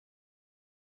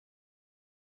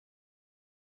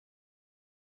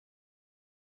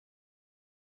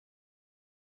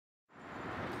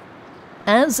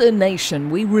As a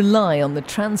nation, we rely on the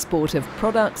transport of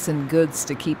products and goods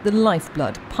to keep the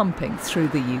lifeblood pumping through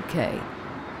the UK.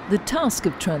 The task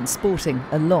of transporting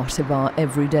a lot of our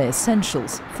everyday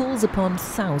essentials falls upon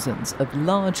thousands of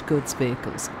large goods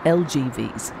vehicles,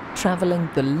 LGVs, travelling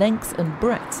the length and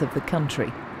breadth of the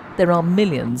country. There are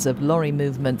millions of lorry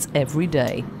movements every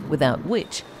day, without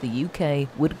which the UK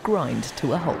would grind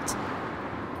to a halt.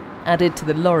 Added to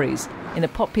the lorries, in a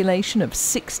population of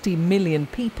 60 million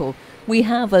people, we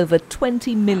have over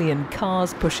 20 million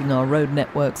cars pushing our road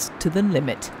networks to the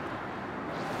limit.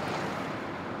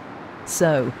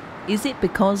 So, is it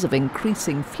because of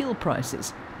increasing fuel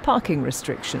prices, parking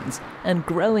restrictions, and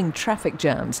growing traffic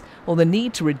jams, or the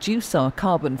need to reduce our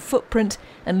carbon footprint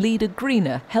and lead a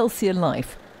greener, healthier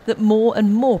life, that more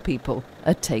and more people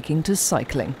are taking to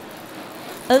cycling?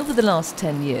 Over the last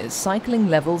 10 years, cycling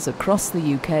levels across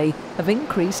the UK have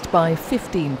increased by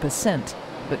 15%,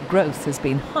 but growth has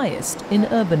been highest in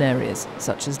urban areas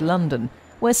such as London,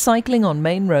 where cycling on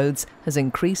main roads has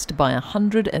increased by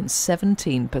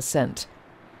 117%.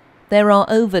 There are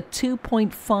over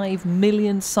 2.5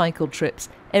 million cycle trips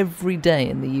every day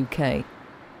in the UK.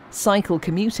 Cycle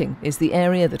commuting is the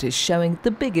area that is showing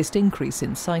the biggest increase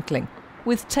in cycling,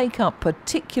 with take-up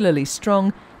particularly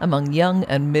strong among young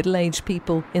and middle-aged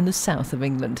people in the south of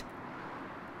England.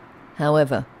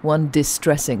 However, one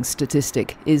distressing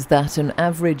statistic is that an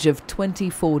average of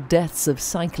 24 deaths of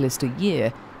cyclists a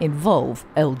year involve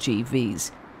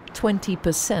LGVs,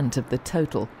 20% of the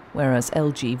total, whereas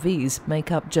LGVs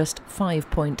make up just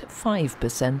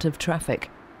 5.5% of traffic.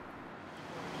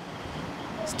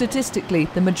 Statistically,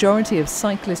 the majority of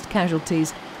cyclist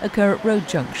casualties occur at road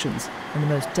junctions, and the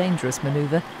most dangerous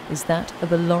manoeuvre is that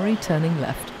of a lorry turning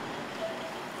left.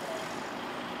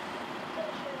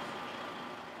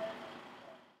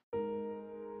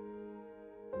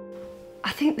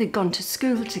 I think they'd gone to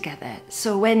school together,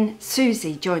 so when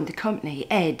Susie joined the company,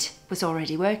 Ed was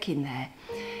already working there,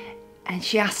 and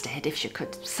she asked Ed if she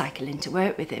could cycle into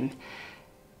work with him.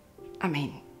 I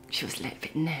mean, she was a little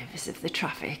bit nervous of the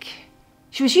traffic.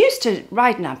 She was used to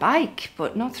riding a bike,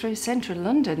 but not through central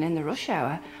London in the rush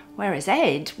hour, whereas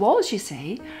Ed was, you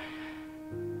see.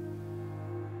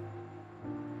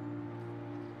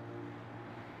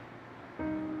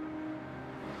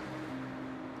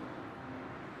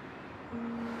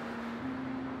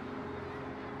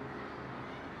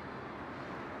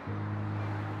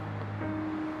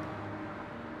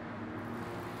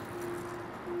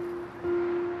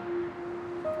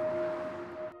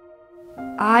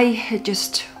 I had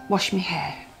just washed my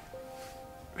hair,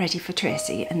 ready for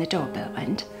Tracy, and the doorbell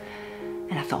went.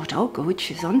 And I thought, oh good,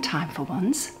 she's on time for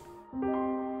once.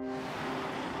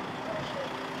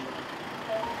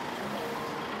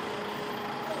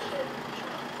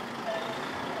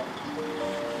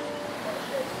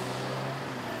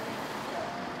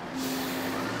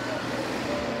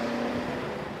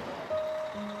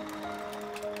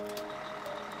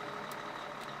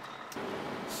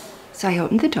 So I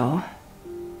opened the door,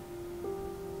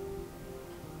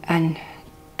 and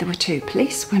there were two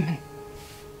policewomen.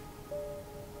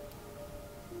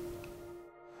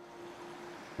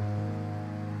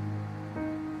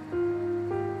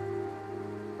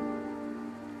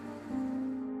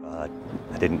 I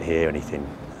didn't hear anything.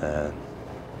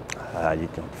 I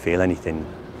didn't feel anything.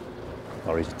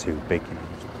 Lorries are too big,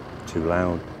 too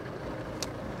loud.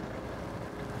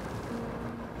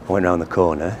 I went round the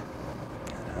corner,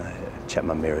 I checked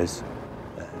my mirrors,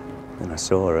 and I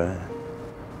saw her.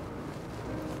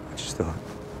 I just thought,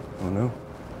 oh no.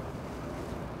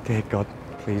 Dear God,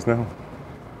 please no.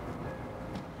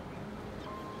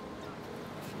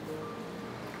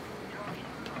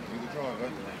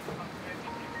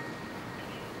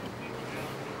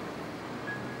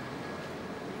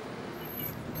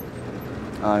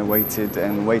 I waited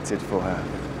and waited for her.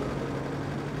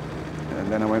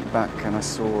 And then I went back and I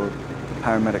saw the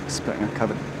paramedics putting a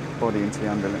covered body into the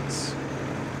ambulance.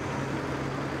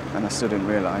 And I still didn't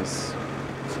realise.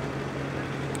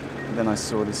 And then I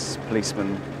saw this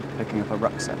policeman picking up a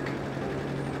rucksack.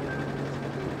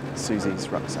 Susie's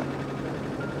rucksack.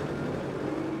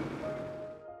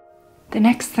 The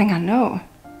next thing I know,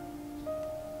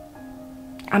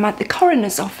 I'm at the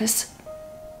coroner's office.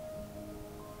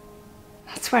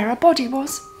 That's where her body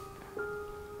was.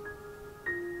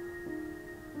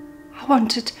 I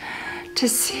wanted to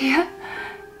see her,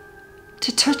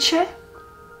 to touch her,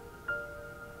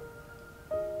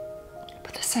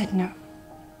 but they said no.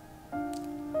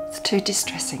 It's too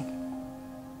distressing.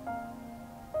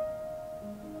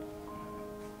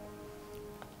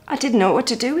 I didn't know what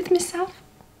to do with myself.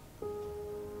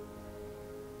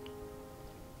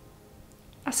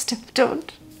 I still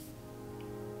don't.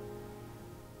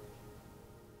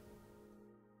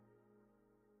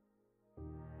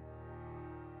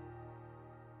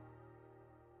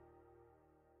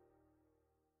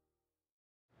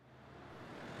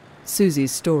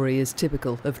 Susie's story is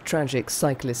typical of tragic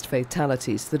cyclist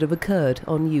fatalities that have occurred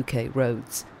on UK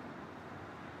roads.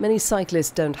 Many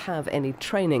cyclists don't have any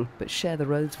training, but share the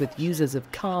roads with users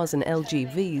of cars and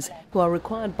LGVs who are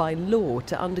required by law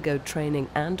to undergo training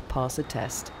and pass a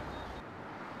test.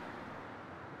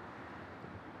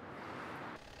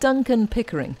 Duncan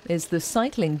Pickering is the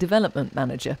Cycling Development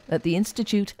Manager at the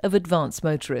Institute of Advanced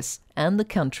Motorists and the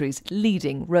country's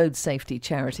leading road safety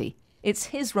charity. It's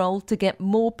his role to get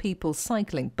more people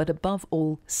cycling, but above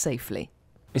all, safely.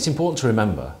 It's important to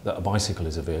remember that a bicycle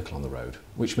is a vehicle on the road,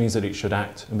 which means that it should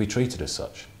act and be treated as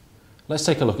such. Let's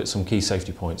take a look at some key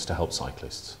safety points to help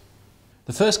cyclists.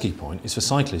 The first key point is for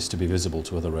cyclists to be visible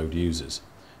to other road users,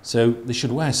 so they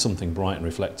should wear something bright and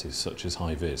reflective, such as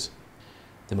high vis.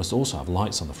 They must also have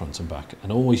lights on the front and back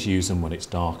and always use them when it's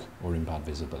dark or in bad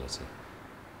visibility.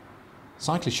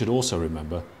 Cyclists should also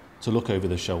remember to look over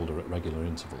the shoulder at regular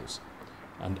intervals,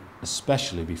 and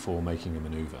especially before making a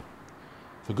manoeuvre.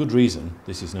 For good reason,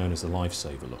 this is known as the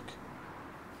lifesaver look.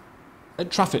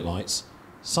 At traffic lights,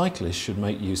 cyclists should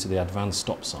make use of the advanced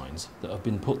stop signs that have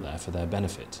been put there for their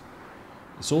benefit.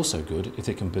 It's also good if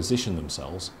they can position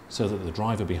themselves so that the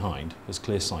driver behind has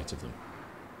clear sight of them.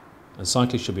 And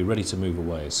cyclists should be ready to move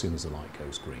away as soon as the light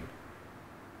goes green.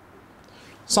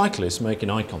 Cyclists making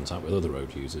eye contact with other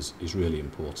road users is really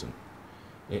important.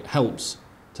 It helps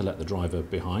to let the driver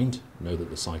behind know that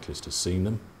the cyclist has seen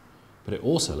them, but it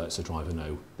also lets the driver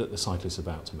know that the cyclist is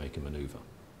about to make a manoeuvre.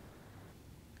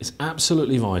 It's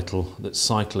absolutely vital that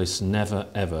cyclists never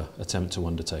ever attempt to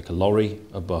undertake a lorry,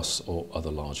 a bus or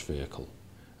other large vehicle,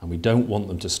 and we don't want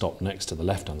them to stop next to the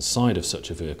left-hand side of such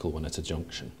a vehicle when at a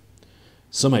junction.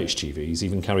 Some HGVs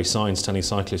even carry signs telling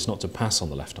cyclists not to pass on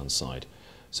the left-hand side,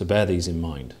 so bear these in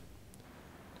mind.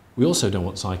 We also don't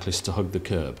want cyclists to hug the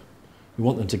curb. We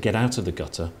want them to get out of the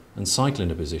gutter and cycle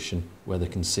in a position where they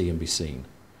can see and be seen.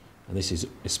 And this is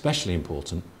especially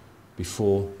important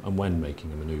before and when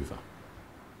making a manoeuvre.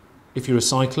 If you're a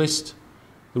cyclist,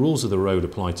 the rules of the road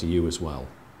apply to you as well.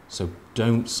 So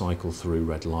don't cycle through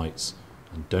red lights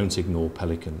and don't ignore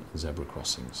pelican and zebra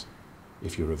crossings.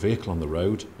 If you're a vehicle on the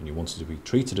road and you want to be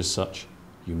treated as such,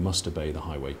 you must obey the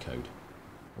highway code.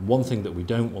 And one thing that we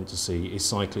don't want to see is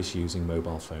cyclists using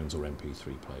mobile phones or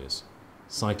MP3 players.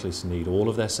 Cyclists need all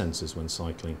of their senses when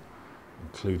cycling,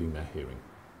 including their hearing.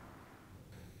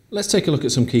 Let's take a look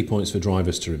at some key points for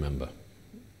drivers to remember.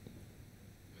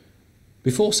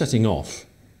 Before setting off,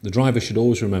 the driver should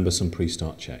always remember some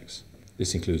pre-start checks.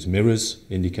 This includes mirrors,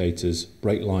 indicators,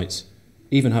 brake lights,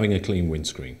 even having a clean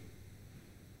windscreen.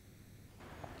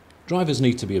 Drivers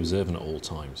need to be observant at all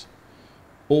times.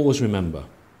 Always remember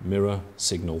mirror,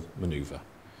 signal, manoeuvre,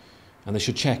 and they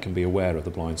should check and be aware of the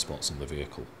blind spots in the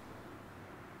vehicle.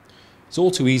 It's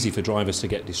all too easy for drivers to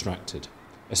get distracted,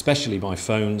 especially by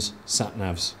phones,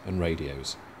 sat-navs and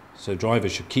radios, so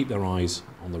drivers should keep their eyes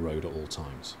on the road at all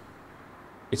times.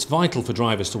 It's vital for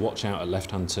drivers to watch out at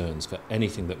left-hand turns for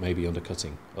anything that may be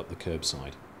undercutting up the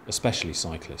curbside, especially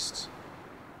cyclists.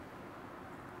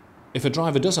 If a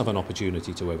driver does have an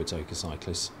opportunity to overtake a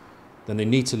cyclist, then they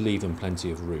need to leave them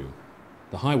plenty of room.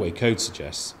 The highway code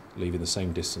suggests leaving the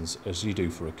same distance as you do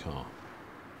for a car.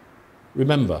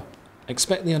 Remember,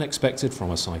 expect the unexpected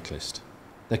from a cyclist.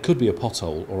 There could be a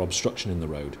pothole or obstruction in the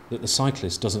road that the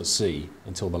cyclist doesn't see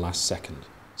until the last second,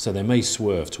 so they may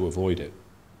swerve to avoid it.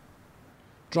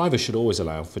 Drivers should always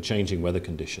allow for changing weather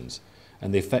conditions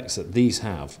and the effects that these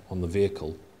have on the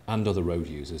vehicle and other road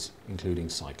users, including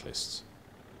cyclists.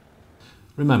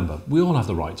 Remember, we all have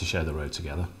the right to share the road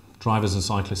together, drivers and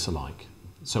cyclists alike.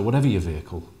 So whatever your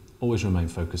vehicle, always remain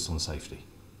focused on safety.